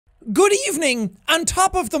Good evening and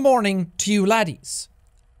top of the morning to you laddies.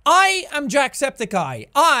 I am Jacksepticeye.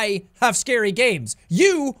 I have scary games.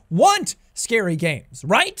 You want scary games,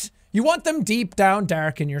 right? You want them deep down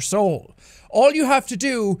dark in your soul. All you have to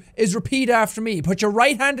do is repeat after me. Put your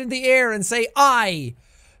right hand in the air and say, I,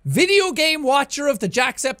 video game watcher of the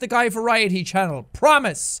Jacksepticeye Variety Channel,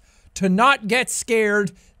 promise to not get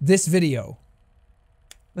scared this video.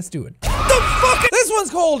 Let's do it. The fuck? This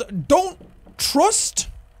one's called Don't Trust.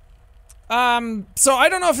 So I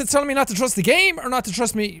don't know if it's telling me not to trust the game or not to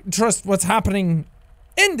trust what's happening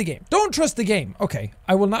in the game. Don't trust the game. Okay,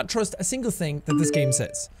 I will not trust a single thing that this game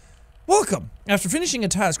says. Welcome. After finishing a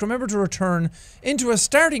task, remember to return into a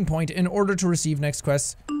starting point in order to receive next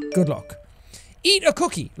quests. Good luck. Eat a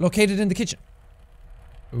cookie located in the kitchen.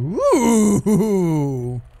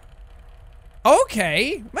 Ooh.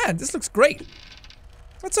 Okay. Man, this looks great.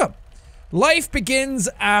 What's up? Life begins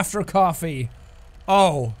after coffee.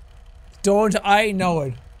 Oh. Don't I know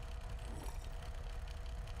it.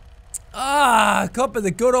 Ah, a cup of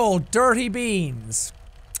the good old dirty beans.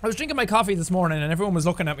 I was drinking my coffee this morning and everyone was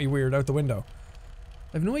looking at me weird out the window.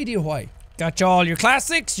 I have no idea why. Got you all your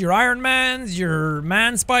classics, your Iron Mans, your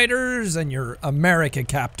Man Spiders, and your America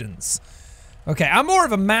Captains. Okay, I'm more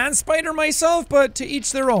of a Man Spider myself, but to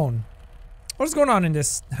each their own. What is going on in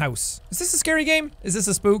this house? Is this a scary game? Is this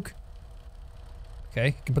a spook? Okay,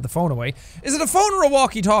 you can put the phone away. Is it a phone or a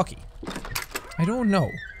walkie-talkie? I don't know.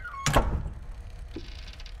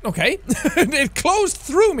 Okay, it closed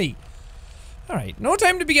through me. Alright, no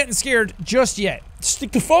time to be getting scared just yet.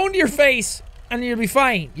 Stick the phone to your face and you'll be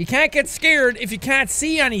fine. You can't get scared if you can't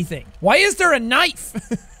see anything. Why is there a knife?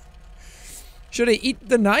 Should I eat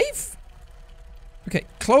the knife? Okay,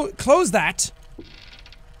 close that.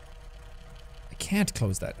 I can't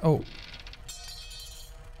close that. Oh.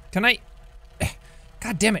 Can I?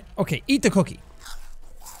 God damn it. Okay, eat the cookie.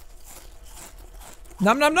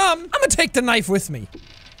 Nom nom nom. I'm gonna take the knife with me.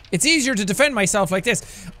 It's easier to defend myself like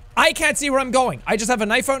this. I can't see where I'm going. I just have a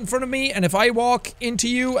knife out in front of me, and if I walk into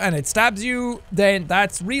you and it stabs you, then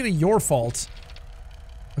that's really your fault.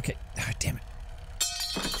 Okay. Damn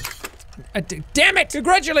it. Damn it!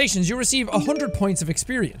 Congratulations, you receive 100 points of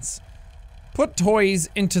experience. Put toys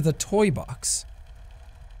into the toy box.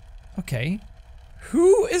 Okay.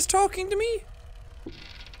 Who is talking to me?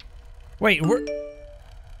 Wait,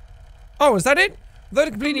 oh, is that it? Without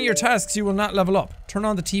completing your tasks, you will not level up. Turn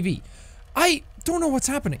on the TV. I don't know what's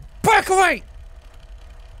happening. Back away!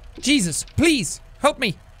 Jesus, please, help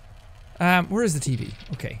me. Where is the TV?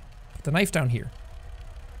 Okay. Put the knife down here.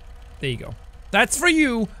 There you go. That's for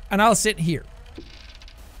you, and I'll sit here.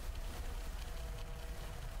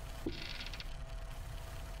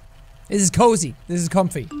 This is cozy. This is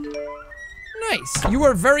comfy. Nice. You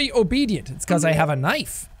are very obedient. It's because I have a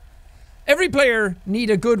knife. Every player need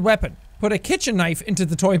a good weapon. Put a kitchen knife into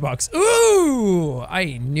the toy box. Ooh!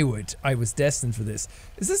 I knew it. I was destined for this.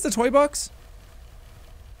 Is this the toy box?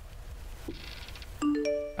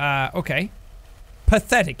 Okay.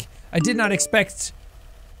 Pathetic. I did not expect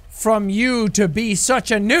from you to be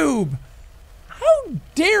such a noob. How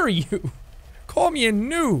dare you call me a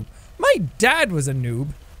noob? My dad was a noob,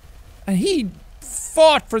 and he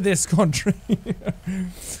fought for this country.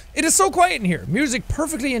 It is so quiet in here. Music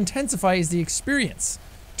perfectly intensifies the experience.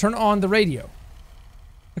 Turn on the radio.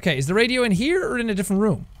 Okay, is the radio in here or in a different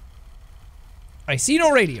room? I see no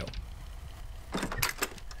radio.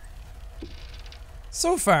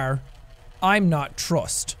 So far, I'm not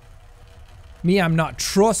trust. Me, I'm not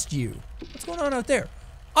trust you. What's going on out there?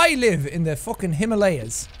 I live in the fucking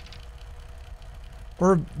Himalayas.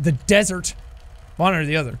 Or the desert. One or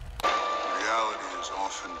the other. Reality is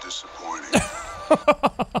often disappointing.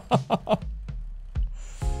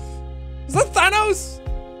 Is that Thanos?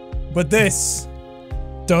 But this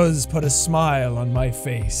does put a smile on my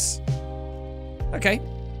face. Okay.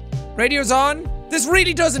 Radio's on. This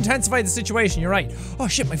really does intensify the situation, you're right. Oh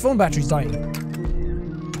shit, my phone battery's dying.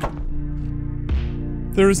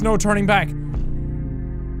 There is no turning back.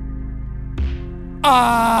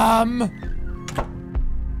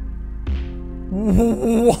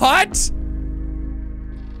 What?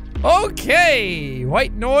 Okay,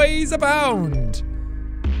 white noise abound.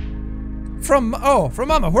 From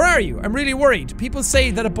Mama, where are you? I'm really worried. People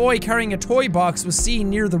say that a boy carrying a toy box was seen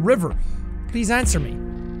near the river. Please answer me.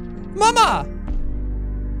 Mama!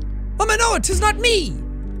 Mama, no, 'tis not me!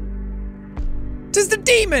 'Tis the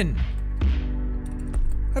demon!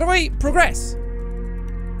 How do I progress?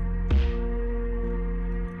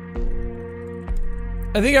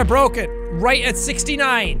 I think I broke it. Right at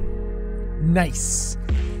 69. Nice.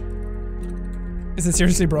 Is it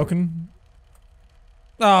seriously broken?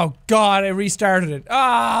 Oh god, I restarted it.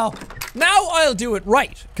 Oh! Now I'll do it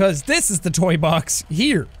right, because this is the toy box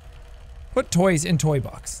here. Put toys in toy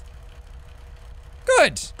box.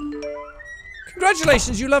 Good.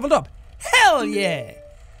 Congratulations, you leveled up. Hell yeah!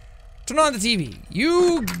 Turn on the TV.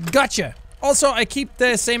 You gotcha. Also, I keep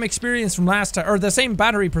the same experience from last time, or the same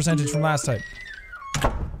battery percentage from last time.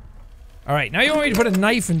 Alright, now you want me to put a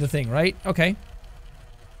knife in the thing, right? Okay.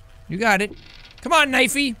 You got it. Come on,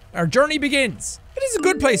 knifey. Our journey begins. It is a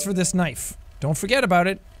good place for this knife. Don't forget about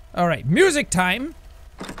it. Alright, music time.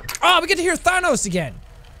 Oh, we get to hear Thanos again.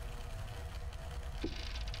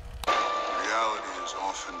 Reality is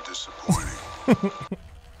often disappointing.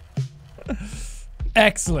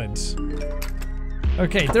 Excellent.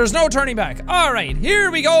 Okay, there's no turning back. Alright,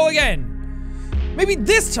 here we go again. Maybe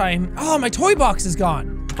this time. Oh, my toy box is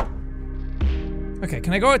gone. Okay,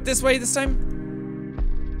 can I go out this way this time?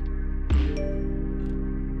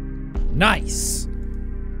 Nice.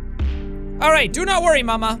 Alright, do not worry,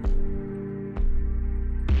 Mama.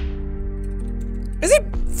 Is it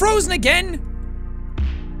frozen again?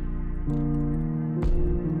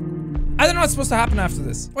 I don't know what's supposed to happen after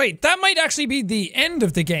this. Wait, that might actually be the end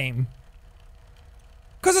of the game.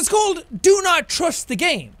 Because it's called Do Not Trust the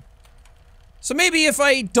Game. So maybe if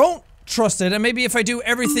I don't trust it, and maybe if I do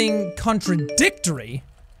everything contradictory,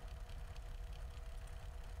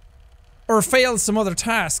 or fail some other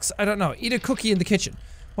tasks, I don't know. Eat a cookie in the kitchen.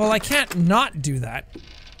 Well, I can't not do that.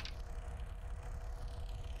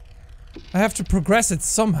 I have to progress it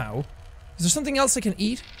somehow. Is there something else I can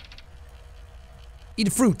eat?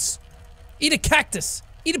 Eat fruits. Eat a cactus.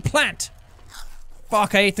 Eat a plant.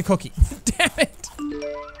 Fuck, I ate the cookie. Damn it.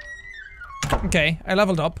 Okay, I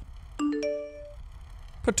leveled up.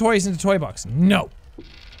 Put toys into toy box. No.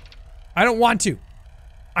 I don't want to.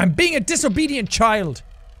 I'm being a disobedient child.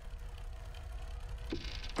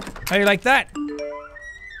 How you like that?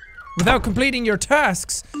 Without completing your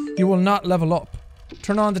tasks, you will not level up.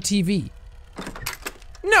 Turn on the TV.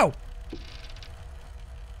 No!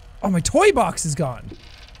 Oh, my toy box is gone.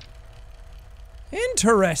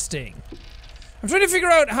 Interesting. I'm trying to figure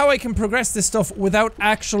out how I can progress this stuff without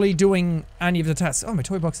actually doing any of the tasks. Oh, my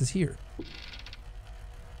toy box is here.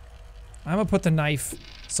 I'm gonna put the knife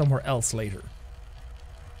somewhere else later.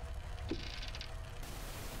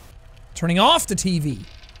 Turning off the TV.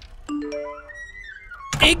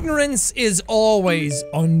 Ignorance is always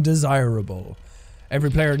undesirable.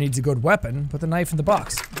 Every player needs a good weapon. Put the knife in the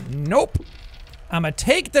box. Nope. I'ma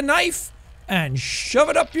take the knife and shove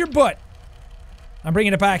it up your butt. I'm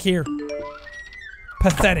bringing it back here.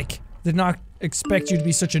 Pathetic. Did not expect you to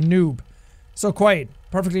be such a noob. So quiet.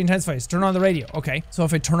 Perfectly intensifies. Turn on the radio. Okay. So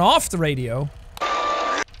if I turn off the radio...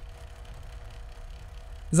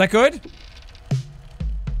 Is that good?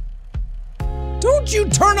 Don't you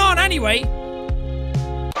turn on anyway!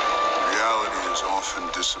 Reality is often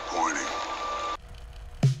disappointing.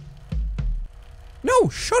 No,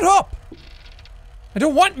 shut up! I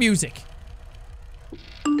don't want music.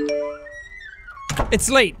 It's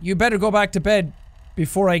late. You better go back to bed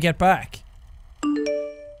before I get back.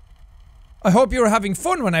 I hope you were having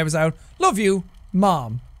fun when I was out. Love you,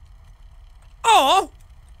 Mom. Aw!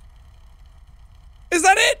 Is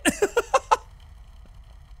that it?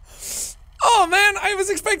 Oh man, I was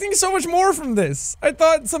expecting so much more from this. I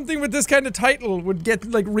thought something with this kind of title would get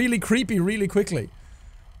like really creepy really quickly.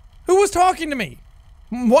 Who was talking to me?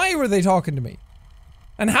 Why were they talking to me?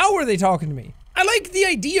 And how were they talking to me? I like the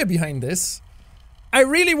idea behind this. I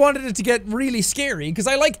really wanted it to get really scary because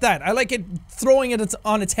I like that. I like it throwing it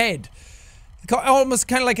on its head. Almost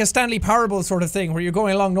kind of like a Stanley Parable sort of thing where you're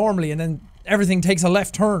going along normally and then everything takes a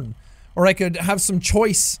left turn. Or I could have some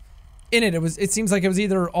choice in it. It seems like it was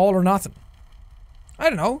either all or nothing. I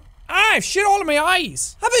don't know. Ah, shit all in my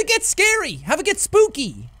eyes. Have it get scary. Have it get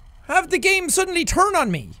spooky. Have the game suddenly turn on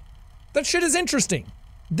me. That shit is interesting.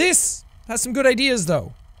 This has some good ideas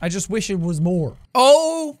though. I just wish it was more.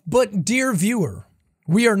 Oh, but dear viewer,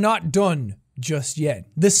 we are not done just yet.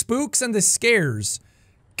 The spooks and the scares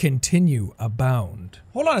continue abound.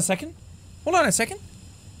 Hold on a second. Hold on a second.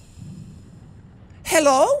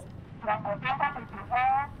 Hello?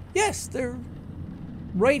 Yes, they're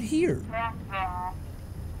right here.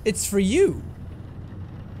 It's for you.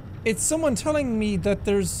 It's someone telling me that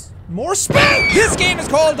there's more spook. This game is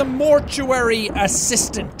called The Mortuary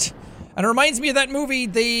Assistant. And it reminds me of that movie,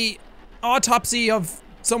 The Autopsy of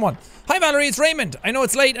Someone. Hi Valerie, it's Raymond. I know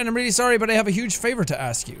it's late and I'm really sorry, but I have a huge favor to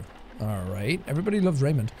ask you. Alright, everybody loves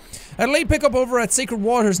Raymond. I had a late pickup over at Sacred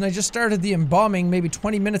Waters and I just started the embalming maybe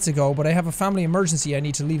 20 minutes ago, but I have a family emergency I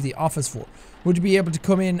need to leave the office for. Would you be able to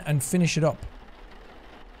come in and finish it up?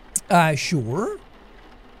 Sure.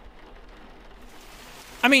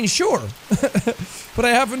 I mean, sure. But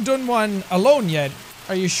I haven't done one alone yet.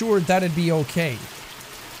 Are you sure that'd be okay?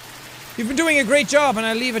 You've been doing a great job, and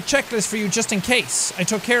I'll leave a checklist for you just in case. I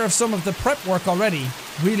took care of some of the prep work already.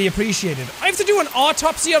 Really appreciate it. I have to do an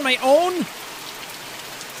autopsy on my own?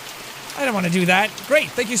 I don't want to do that. Great,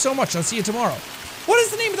 thank you so much. I'll see you tomorrow. What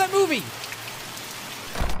is the name of that movie?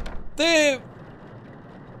 The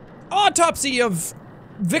Autopsy of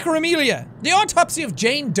Vicar Amelia. The Autopsy of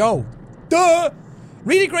Jane Doe. Duh!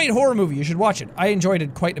 Really great horror movie. You should watch it. I enjoyed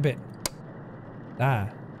it quite a bit. Ah,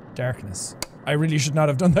 darkness. I really should not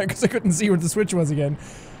have done that because I couldn't see where the switch was again.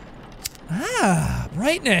 Ah,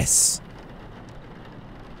 brightness.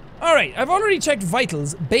 Alright, I've already checked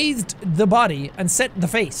vitals, bathed the body, and set the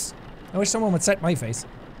face. I wish someone would set my face.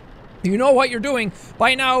 You know what you're doing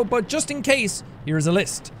by now, but just in case, here's a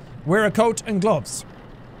list. Wear a coat and gloves.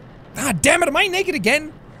 Ah, damn it, am I naked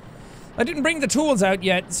again? I didn't bring the tools out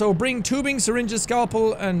yet, so bring tubing, syringes,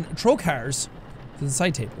 scalpel, and trocars to the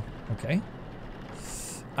side table. Okay.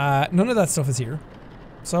 None of that stuff is here.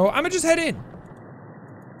 So, I'ma just head in.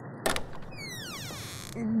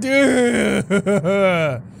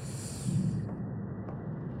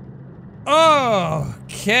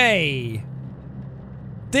 Okay.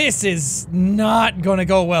 This is not gonna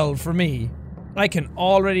go well for me. I can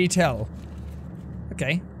already tell.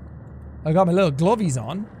 Okay. I got my little glovies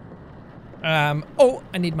on. Oh,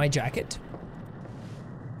 I need my jacket.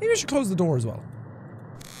 Maybe I should close the door as well.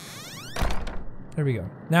 There we go.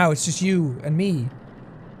 Now it's just you and me.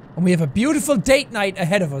 And we have a beautiful date night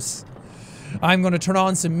ahead of us. I'm gonna turn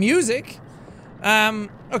on some music.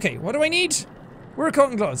 Okay, what do I need? We're a coat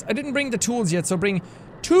and gloves. I didn't bring the tools yet, so bring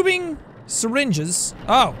tubing, syringes.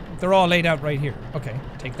 Oh, they're all laid out right here. Okay,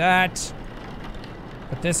 take that.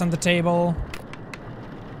 Put this on the table.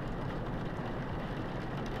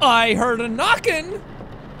 I heard a knocking!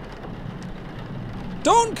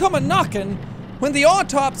 Don't come a knocking when the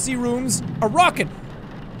autopsy rooms are rocking.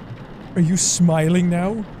 Are you smiling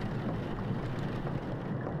now?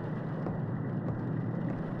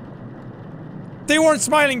 They weren't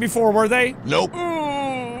smiling before, were they? Nope.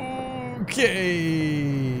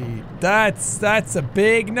 Okay. That's a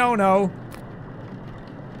big no-no.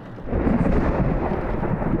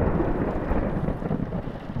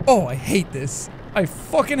 Oh, I hate this. I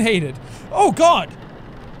fucking hate it. Oh god!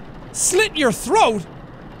 Slit your throat?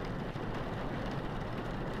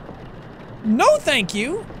 No thank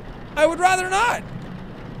you. I would rather not.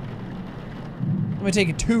 I'm gonna take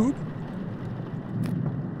a tube.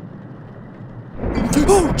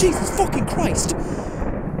 Oh, Jesus fucking Christ!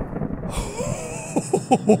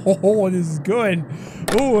 Oh, this is good.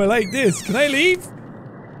 Oh, I like this. Can I leave?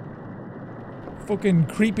 Fucking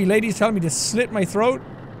creepy ladies telling me to slit my throat.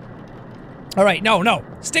 Alright, no.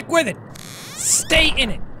 Stick with it. Stay in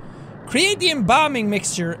it. Create the embalming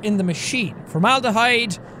mixture in the machine.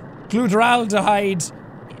 Formaldehyde, glutaraldehyde,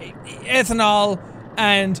 ethanol,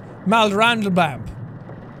 and maldrandalbamp.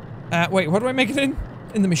 Wait, what do I make it in?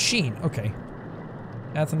 In the machine. Okay.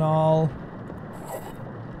 Ethanol.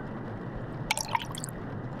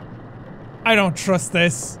 I don't trust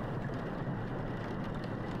this.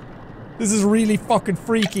 This is really fucking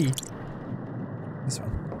freaky. This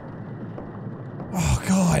one. Oh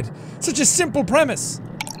god, such a simple premise.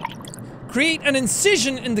 Create an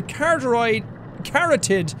incision in the carotid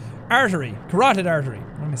artery. Carotid artery.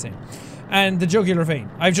 What am I saying? And the jugular vein.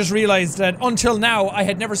 I've just realized that until now I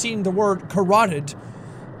had never seen the word carotid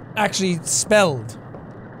actually spelled.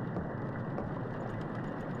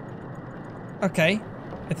 Okay.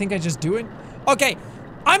 I think I just do it. Okay.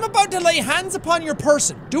 I'm about to lay hands upon your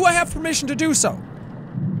person. Do I have permission to do so?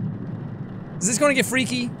 Is this going to get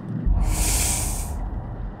freaky?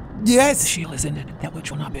 Yes! The shield is ended. That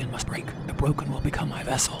which will not bend must break. The broken will become my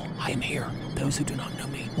vessel. I am here. Those who do not know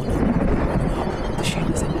me will know me when they hear the knock. The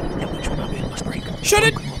shield is ended. That which will not bend must break. Shut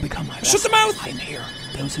it! Will become my vessel. Shut the mouth! I am here.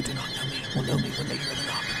 Those who do not know me will know me when they hear the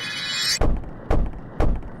knock.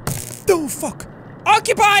 Oh, fuck.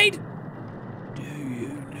 Occupied! Do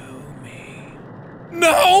you know me?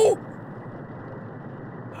 No!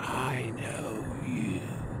 I know you.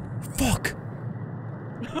 Fuck.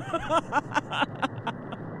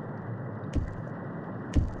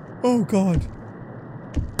 Oh god.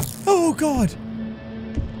 Oh god.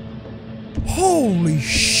 Holy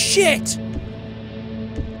shit!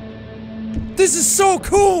 This is so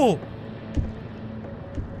cool!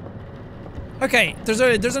 Okay, there's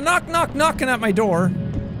a knocking at my door.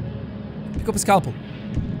 Pick up a scalpel.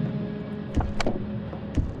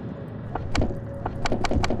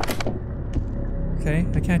 Okay,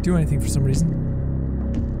 I can't do anything for some reason.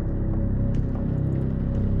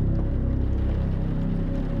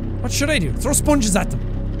 What should I do? Throw sponges at them.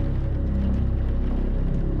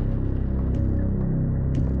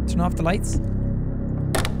 Turn off the lights.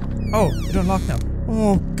 Oh, it unlocked now.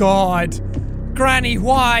 Oh God. Granny,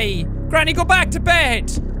 why? Granny, go back to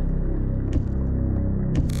bed!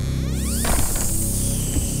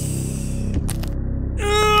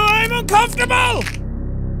 I'm uncomfortable!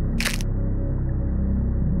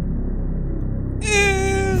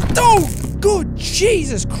 Oh, good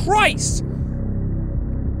Jesus Christ!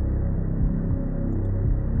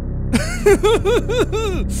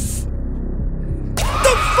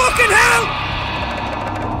 The fucking hell!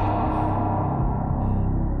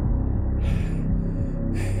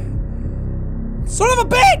 Son of a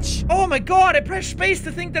bitch! Oh my God, I pressed space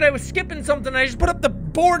to think that I was skipping something. I just put up the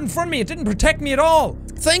board in front of me. It didn't protect me at all.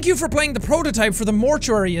 Thank you for playing the prototype for the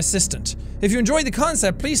mortuary assistant. If you enjoyed the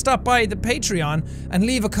concept, please stop by the Patreon and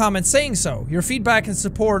leave a comment saying so. Your feedback and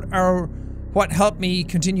support are what helped me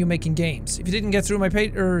continue making games. If you didn't get through my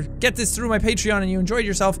get this through my Patreon and you enjoyed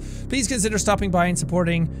yourself, please consider stopping by and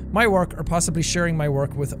supporting my work or possibly sharing my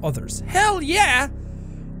work with others. Hell yeah!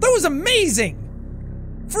 That was amazing!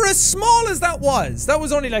 For as small as that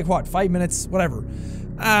was only like what, 5 minutes, whatever.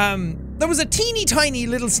 There was a teeny tiny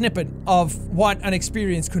little snippet of what an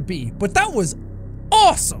experience could be, but that was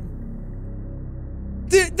awesome.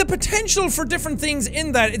 The potential for different things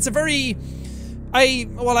in that, it's a very, I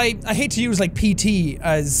hate to use like PT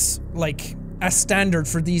as like a standard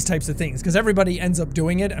for these types of things, because everybody ends up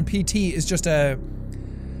doing it, and PT is just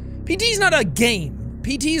PT's not a game.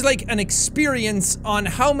 PT is like an experience on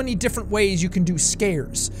how many different ways you can do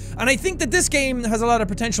scares. And I think that this game has a lot of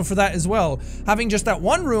potential for that as well. Having just that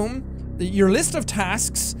one room, your list of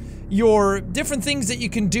tasks, your different things that you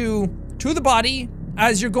can do to the body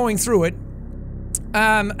as you're going through it.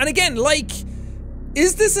 And again, like,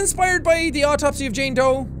 is this inspired by The Autopsy of Jane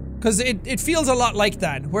Doe? Because it feels a lot like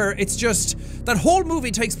that, where it's just, that whole movie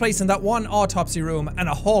takes place in that one autopsy room and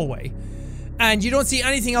a hallway. And you don't see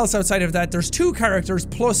anything else outside of that. There's two characters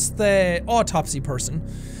plus the autopsy person.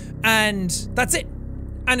 And that's it.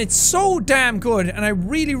 And it's so damn good, and I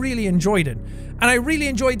really, really enjoyed it. And I really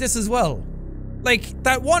enjoyed this as well. Like,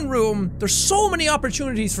 that one room, there's so many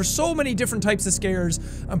opportunities for so many different types of scares,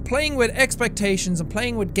 and playing with expectations, and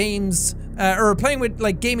playing with games, or playing with,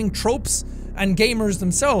 like, gaming tropes and gamers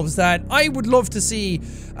themselves, that I would love to see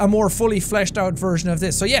a more fully fleshed out version of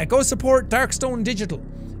this. So yeah, go support Darkstone Digital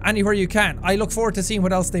anywhere you can. I look forward to seeing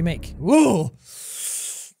what else they make. Whoa.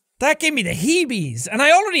 That gave me the heebies, and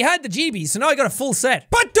I already had the jeebies, so now I got a full set.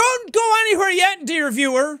 But don't go anywhere yet, dear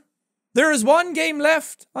viewer. There is one game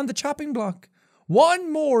left on the chopping block.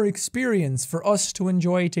 One more experience for us to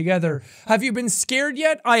enjoy together. Have you been scared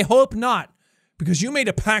yet? I hope not. Because you made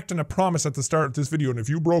a pact and a promise at the start of this video, and if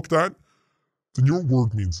you broke that, then your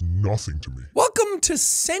word means nothing to me. Welcome to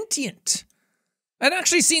Sentient. I'd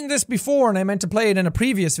actually seen this before, and I meant to play it in a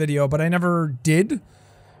previous video, but I never did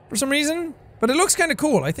for some reason. But it looks kind of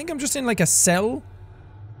cool. I think I'm just in like a cell.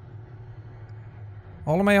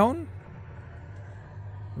 All on my own.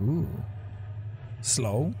 Ooh.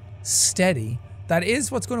 Slow. Steady. That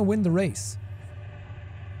is what's going to win the race.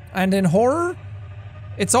 And in horror,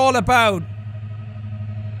 it's all about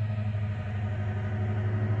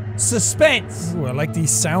suspense. Ooh, I like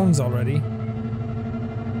these sounds already.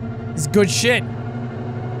 It's good shit.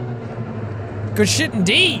 Good shit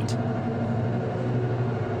indeed.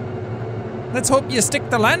 Let's hope you stick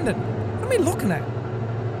the landing. What am I looking at?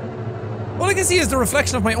 All I can see is the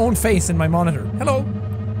reflection of my own face in my monitor. Hello.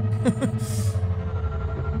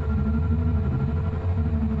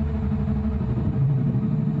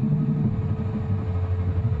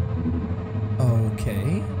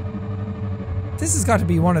 Okay. This has got to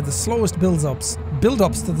be one of the slowest build-ups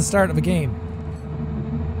to the start of a game.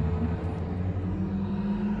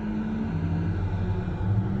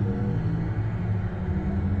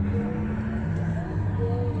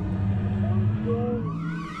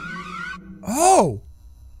 Oh!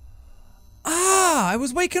 Ah, I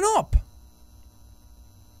was waking up.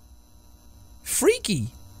 Freaky.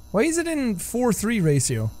 Why is it in 4:3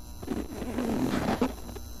 ratio?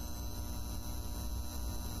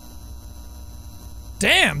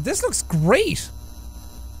 Damn, this looks great.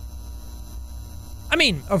 I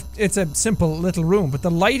mean, it's a simple little room, but the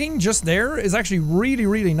lighting just there is actually really,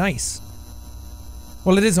 really nice.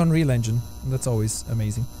 Well, it is Unreal Engine, and that's always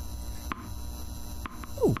amazing.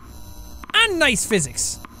 Ooh. And nice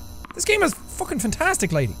physics. This game has fucking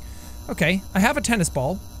fantastic lighting. Okay, I have a tennis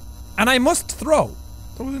ball, and I must throw.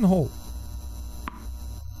 Throw it in the hole.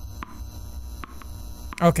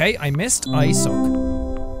 Okay, I missed. I suck.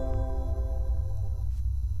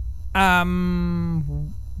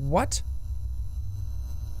 What?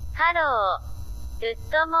 Hello. Good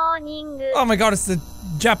morning. Oh my god, it's the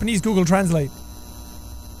Japanese Google Translate.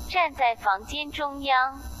 站在房间中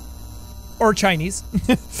央。 Or Chinese.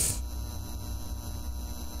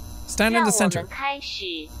 Stand in 让 the 我 center. 们开始。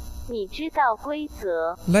你知道规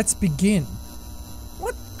则。 Let's begin.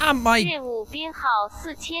 What am I 任务编号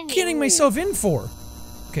4005。 getting myself in for?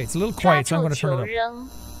 Okay, it's a little 抓 quiet, so I'm 住 going to 球 turn it up. 扔。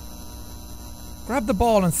 Grab the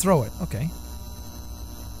ball and throw it. Okay.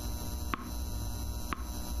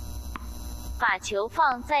 把球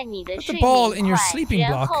放在你的 Put 睡 the ball 眠 in your 块， sleeping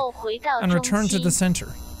然 block 后回到 and 中 return to 心 the。center.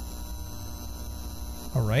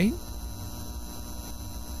 Alright.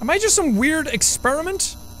 Am I just some weird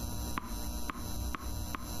experiment?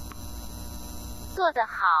 做得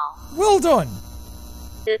好。 Well done.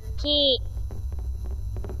 Cookie。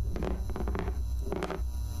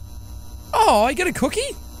 Oh, I get a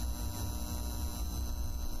cookie?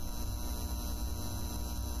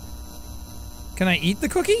 Can I eat the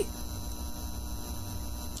cookie?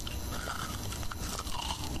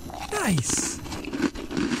 Nice.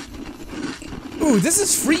 Ooh, this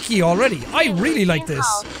is freaky already. I really like 编 this.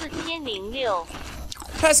 号4006。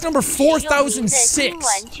 Task number 用您的新 4006.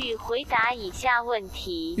 玩具回答以下问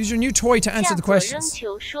题。 Use your new toy to answer 向 the 左扔 questions.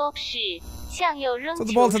 球说是，向右扔 So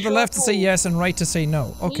the 球 ball to the 说 left to say 不。 yes and right to say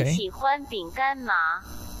no. 你 Okay. 喜欢饼干吗？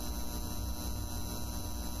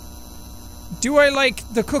 Do I like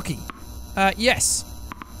the cookie? Yes.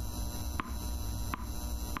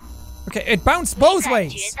 Okay, it bounced both 感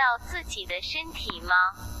觉 ways. 到自己的身体吗？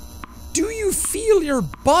 Do you feel your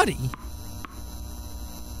body?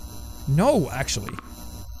 No, actually.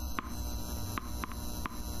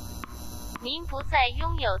 您不再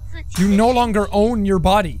拥有自己 You 的 no 身 longer 体 own your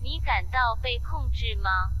body. 你感到被控制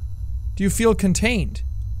吗？ Do you feel contained?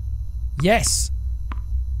 Yes.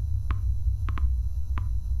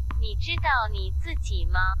 你知道你自己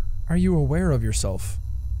吗？ Are you aware of yourself?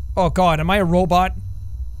 Oh god, am I a robot?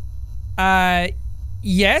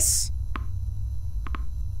 Yes?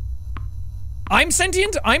 I'm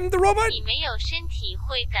sentient? I'm the robot? 你没有身体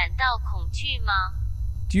会感到恐惧吗？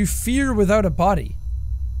 Do you fear without a body?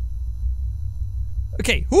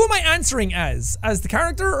 Okay, who am I answering as? As the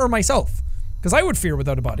character or myself? Because I would fear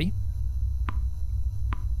without a body.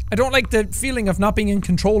 I don't like the feeling of not being in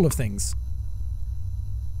control of things.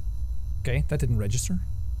 Okay, that didn't register.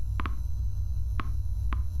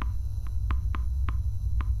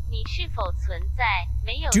 你是否存在？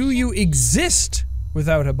没有 Do 身 you 体 exist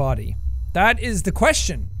without a body? That is the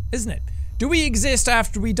question, isn't it? Do we exist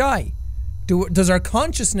after we die? Does our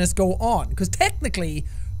consciousness go on? Because technically,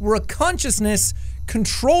 we're a consciousness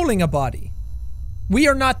controlling a body. We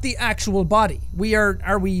are not the actual body.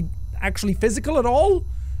 Are we actually physical at all?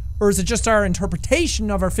 Or is it just our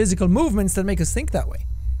interpretation of our physical movements that make us think that way?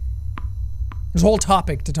 There's a whole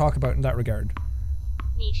topic to talk about in that regard.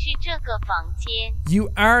 你是这个房间，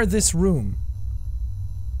 You are this room.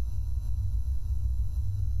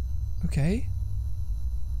 Okay.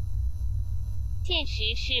 现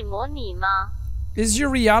实是模拟吗？ Is your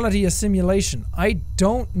reality a simulation? I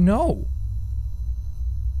don't know.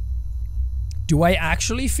 Do I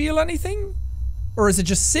actually feel anything? Or is it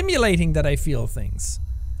just simulating that I feel things?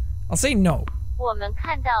 I'll say no. 我们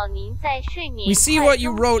看到您在睡眠 We see 块 what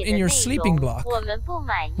you 中 wrote 写 in 的 your 内 sleeping 容 block. 我们不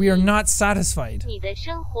满意。 We are not satisfied. 你的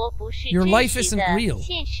生活不是 Your 真 life 实 isn't 的 real.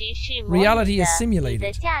 现实是模拟 Reality 的 is simulated. 你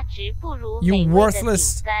的价值不如 You 美味的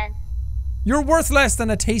worthless- 饼干。 You're worth less than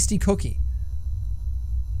a tasty cookie.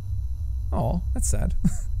 Oh, that's sad.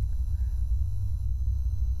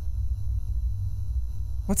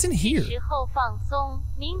 What's in 是 here? 时候放松，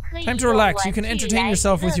您可以 Time to 用 relax. 玩 You can 具 entertain 来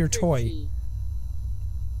yourself 娱乐 with your 自 toy. 己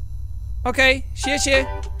Okay, xie.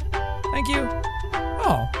 Thank you.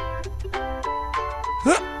 Oh.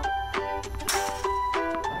 Huh.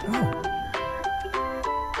 Oh.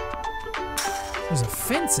 There's a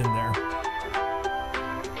fence in there.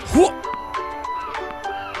 Whoa.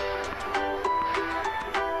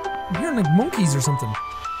 I'm hearing like monkeys or something.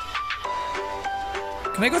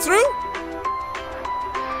 Can I go through?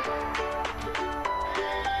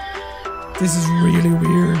 This is really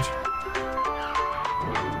weird.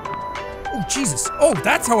 Oh, Jesus. Oh,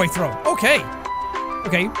 that's how I throw. Okay.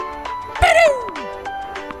 Okay. Ba-doo!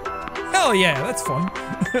 Hell yeah, that's fun.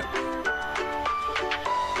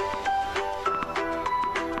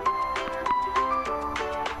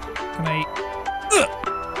 Can I... Ugh.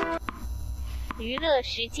 娱乐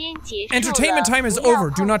时间结束了 Entertainment time is 不要 over.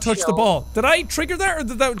 Do 碰 not touch the 球 ball. Did I trigger that or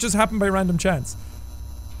did that just happen by random chance?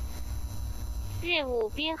 任务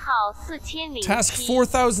编号4007 Task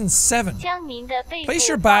 4007. 将您的背部 Place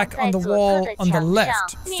your 放 back 在 on the 左 wall 侧的 on the 墙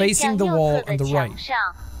left, 上，面 facing 向 the 右 wall 侧 on 的 the 墙 right.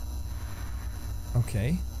 上。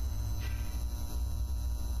 Okay.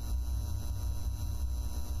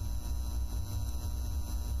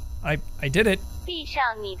 I did it. 闭上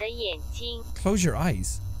你的眼睛。 Close your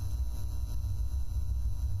eyes.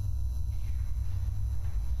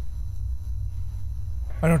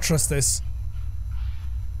 I don't trust this.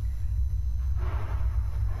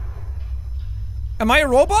 Am I a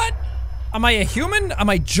robot? Am I a human? Am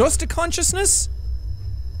I just a consciousness?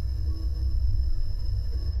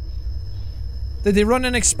 Did they run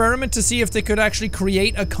an experiment to see if they could actually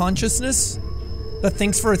create a consciousness that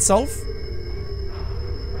thinks for itself?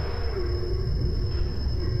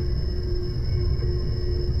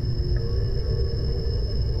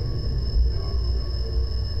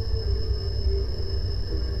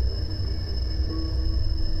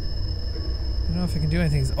 I don't know if I can do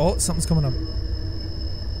anything. Oh, something's coming up.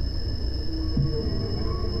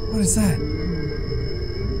 What is that?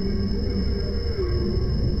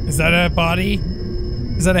 Is that a body?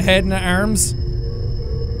 Is that a head and arms?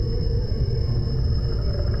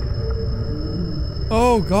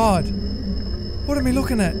 Oh god. What am I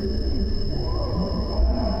looking at?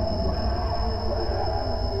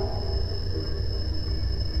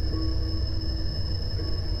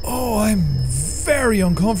 Oh, I'm very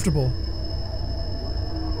uncomfortable.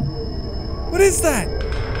 What is that?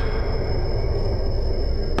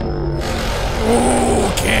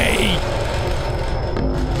 Okay.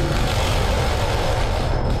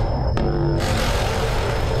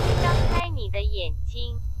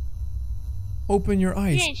 Open your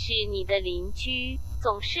eyes. 认识你的邻居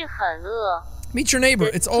总是很饿。 Meet your neighbor.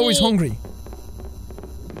 It's always hungry.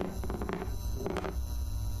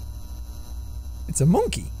 It's a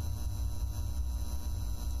monkey.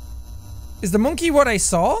 Is the monkey what I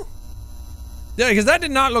saw? Yeah, because that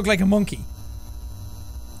did not look like a monkey.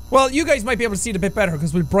 Well, you guys might be able to see it a bit better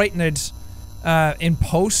because we'll brighten it in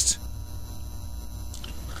post.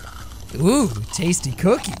 Ooh, tasty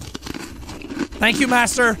cookie. Thank you,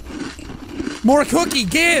 master. More cookie,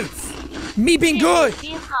 give! Me being good!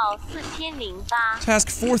 编号4008 Task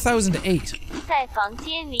 4008. 在房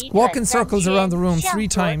间里 Walk 转 in 三 circles 圈 around the room 向 3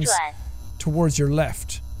 左 times 转 towards your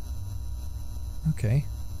left. Okay.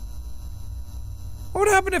 What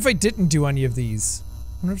would happen if I didn't do any of these?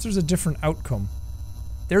 I wonder if there's a different outcome.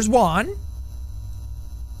 There's 1.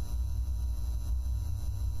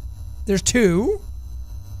 There's 2.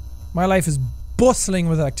 My life is bustling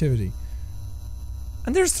with activity.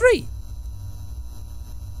 And there's 3.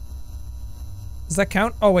 Does that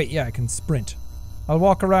count? Oh wait, yeah, I can sprint. I'll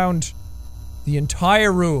walk around the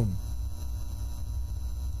entire room.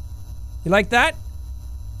 You like that?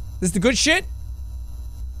 This is the good shit?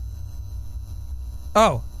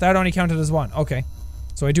 Oh, that only counted as 1. Okay.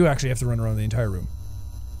 So I do actually have to run around the entire room.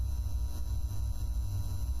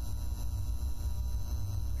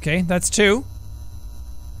 Okay, that's 2.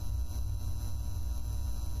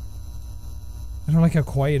 I don't like how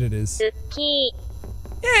quiet it is. Cookie.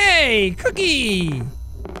 Yay! Cookie!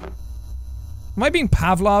 Am I being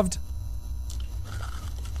Pavloved?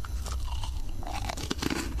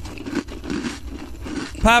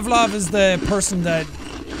 Pavlov is the person that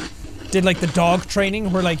did like the dog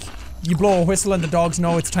training where like you blow a whistle and the dogs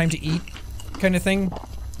know it's time to eat kind of thing.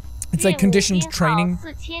 It's like conditioned training.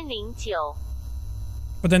 4009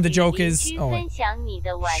 But then the joke is, 与邻居 oh, 分享你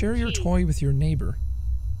的玩具 share your toy with your neighbor.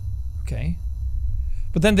 Okay.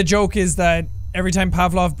 But then the joke is that every time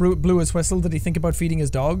Pavlov blew his whistle, did he think about feeding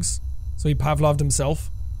his dogs? So he Pavloved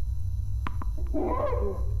himself.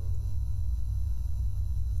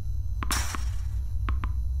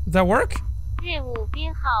 Did that work? 任务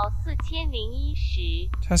编号4010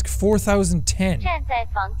 Task 4010. 站在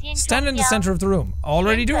房间 Stand in the 中央 center of the room.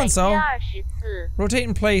 Already 旋 doing 转 so. 20次 Rotate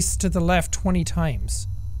in place to the left 20 times.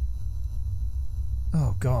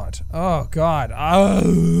 Oh god. Oh god.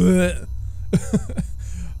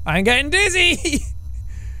 I'm getting dizzy!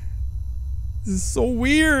 This is so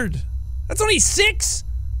weird. That's only 6!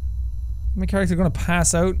 My character gonna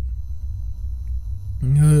pass out.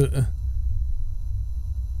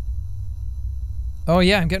 Oh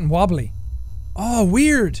yeah, I'm getting wobbly. Oh,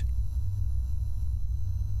 weird.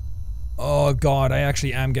 Oh god, I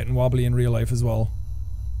actually am getting wobbly in real life as well.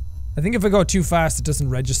 I think if I go too fast, it doesn't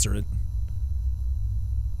register it.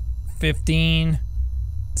 15,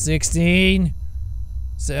 16,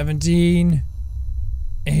 17,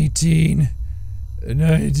 18,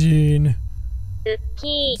 19,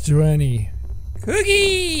 Cookie. 20. Cookie!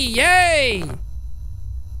 Yay!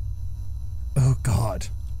 Oh god.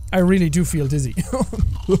 I really do feel dizzy.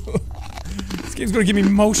 This game's gonna give me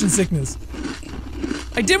motion sickness.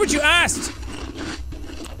 I did what you asked!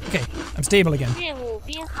 Okay, I'm stable again. 任务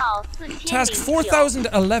编号 Task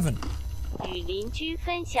 4009 4011. 与邻居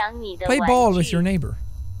分享你的 Play 玩 ball with 具 your neighbor.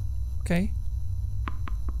 Okay.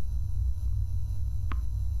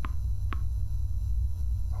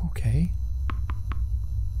 Okay.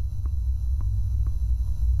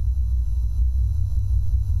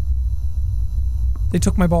 They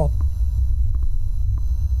took my ball.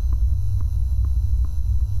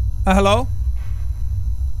 Hello?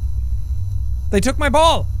 They took my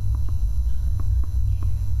ball!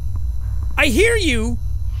 I hear you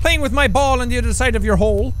playing with my ball on the other side of your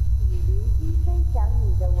hole.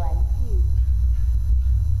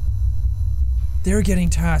 They're getting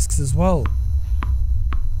tasks as well.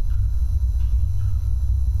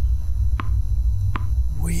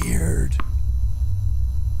 Weird.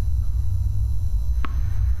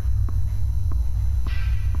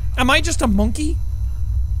 Am I just a monkey?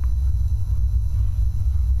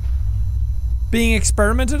 Being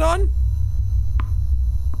experimented on?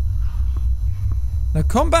 Now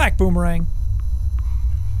come back, Boomerang.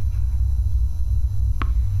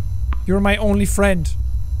 You're my only friend.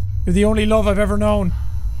 You're the only love I've ever known.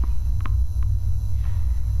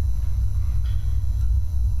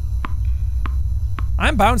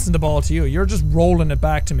 I'm bouncing the ball to you. You're just rolling it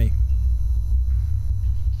back to me.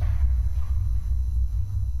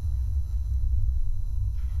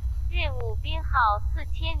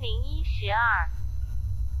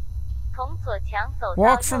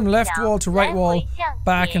 Walk from left wall to right wall,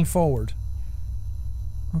 back and forward.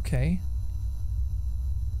 Okay.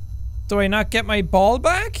 Do I not get my ball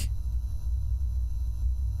back?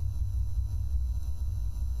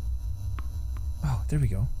 Oh, there we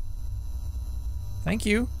go. Thank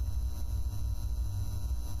you.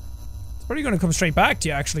 It's probably gonna come straight back to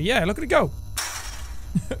you, actually. Yeah, look at it go.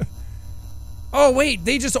 Oh, wait,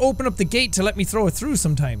 they just open up the gate to let me throw it through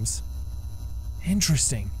sometimes.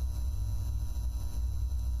 Interesting.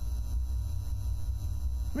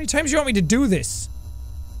 How many times do you want me to do this?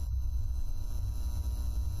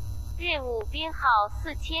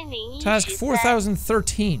 Task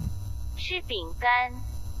 4013.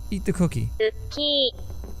 Eat the cookie.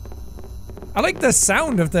 I like the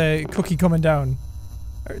sound of the cookie coming down.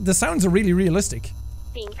 The sounds are really realistic.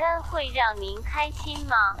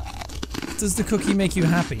 Does the cookie make you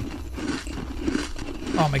happy?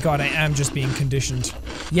 Oh my god, I am just being conditioned.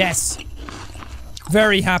 Yes!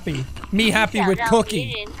 Very happy. Me happy with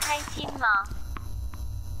cookie.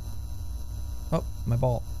 Oh, my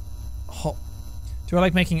ball. Oh. Do I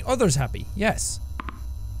like making others happy? Yes.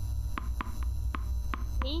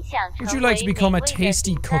 Would you like to become a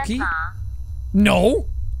tasty cookie? No!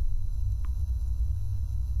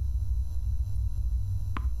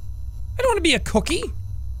 I don't want to be a cookie!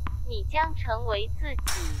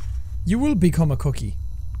 You will become a cookie.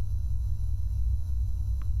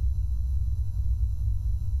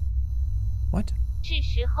 What?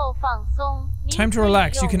 Time to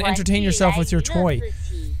relax. You can entertain yourself with your toy.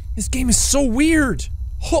 This game is so weird.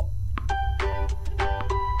 Huh.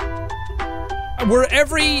 We're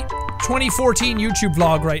every 2014 YouTube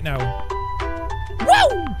vlog right now.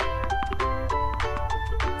 Woo!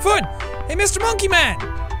 Fun! Hey, Mr. Monkey Man!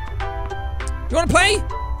 You wanna play?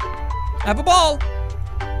 I have a ball.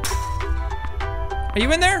 Are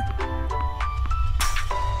you in there?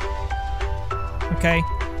 Okay.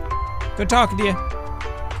 Good talking to you.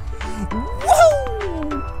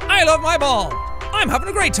 Woo! I love my ball. I'm having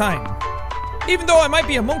a great time. Even though I might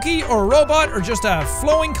be a monkey or a robot or just a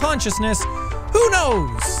flowing consciousness, who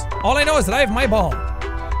knows? All I know is that I have my ball.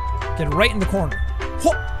 Get it right in the corner.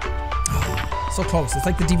 Oh, so close. It's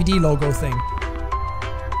like the DVD logo thing.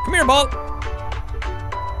 Come here, ball.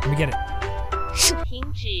 Let me get it.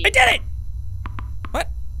 I did it! What?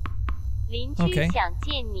 Okay.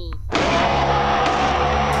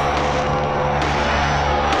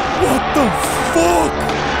 What the fuck?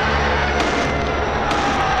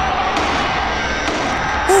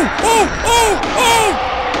 Oh! Oh! Oh! Oh!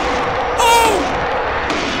 Oh!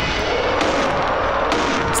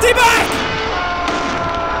 Stay back!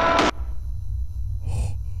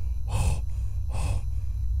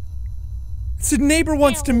 The neighbor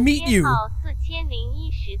wants to meet you.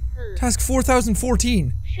 Task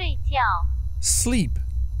 4014. Sleep.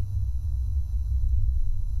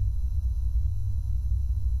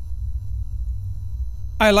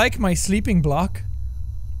 I like my sleeping block.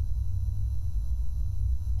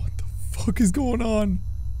 What the fuck is going on?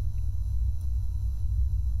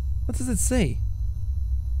 What does it say?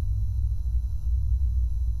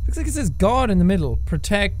 Looks like it says God in the middle.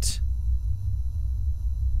 Protect.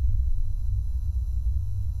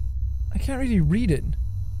 I can't really read it.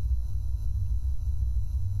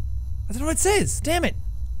 I don't know what it says. Damn it.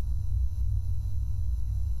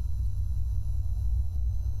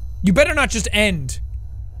 You better not just end.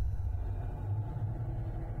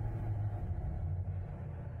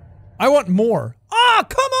 I want more. Ah,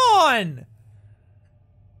 come on!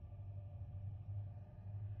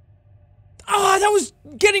 Ah, that was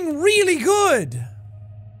getting really good.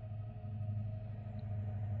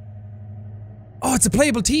 Oh, it's a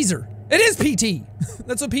playable teaser. It is PT.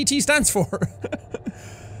 That's what PT stands for.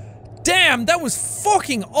 Damn, that was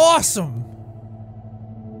fucking awesome.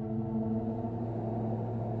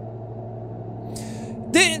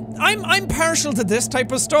 I'm partial to this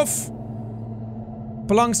type of stuff.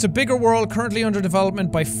 Belongs to bigger world currently under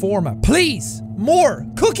development by Forma. Please, more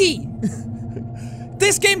Cookie.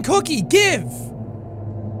 This game Cookie, give.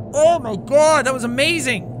 Oh my god, that was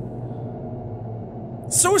amazing.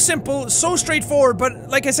 So simple, so straightforward, but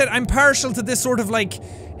like I said, I'm partial to this sort of like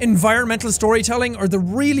environmental storytelling or the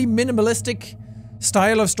really minimalistic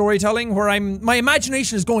style of storytelling where my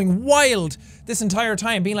imagination is going wild this entire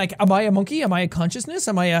time, being like, am I a monkey? Am I a consciousness?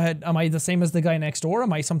 Am I the same as the guy next door?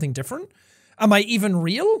 Am I something different? Am I even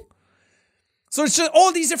real? So it's just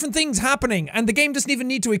all these different things happening, and the game doesn't even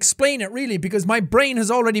need to explain it really, because my brain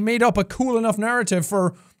has already made up a cool enough narrative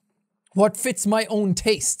for what fits my own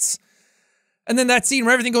tastes. And then that scene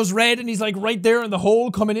where everything goes red and he's like right there in the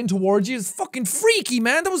hole coming in towards you is fucking freaky,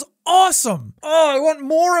 man. That was awesome. Oh, I want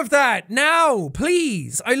more of that now,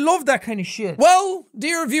 please. I love that kind of shit. Well,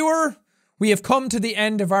 dear viewer, we have come to the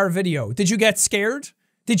end of our video. Did you get scared?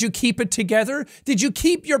 Did you keep it together? Did you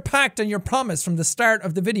keep your pact and your promise from the start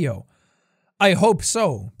of the video? I hope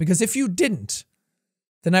so, because if you didn't,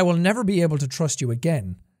 then I will never be able to trust you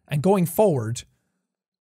again. And going forward,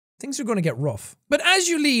 things are going to get rough. But as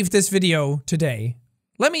you leave this video today,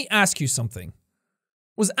 let me ask you something.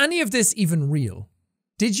 Was any of this even real?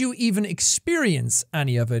 Did you even experience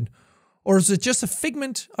any of it? Or is it just a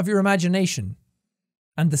figment of your imagination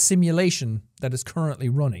and the simulation that is currently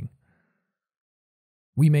running?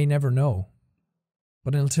 We may never know.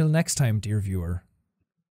 But until next time, dear viewer,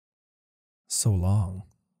 so long.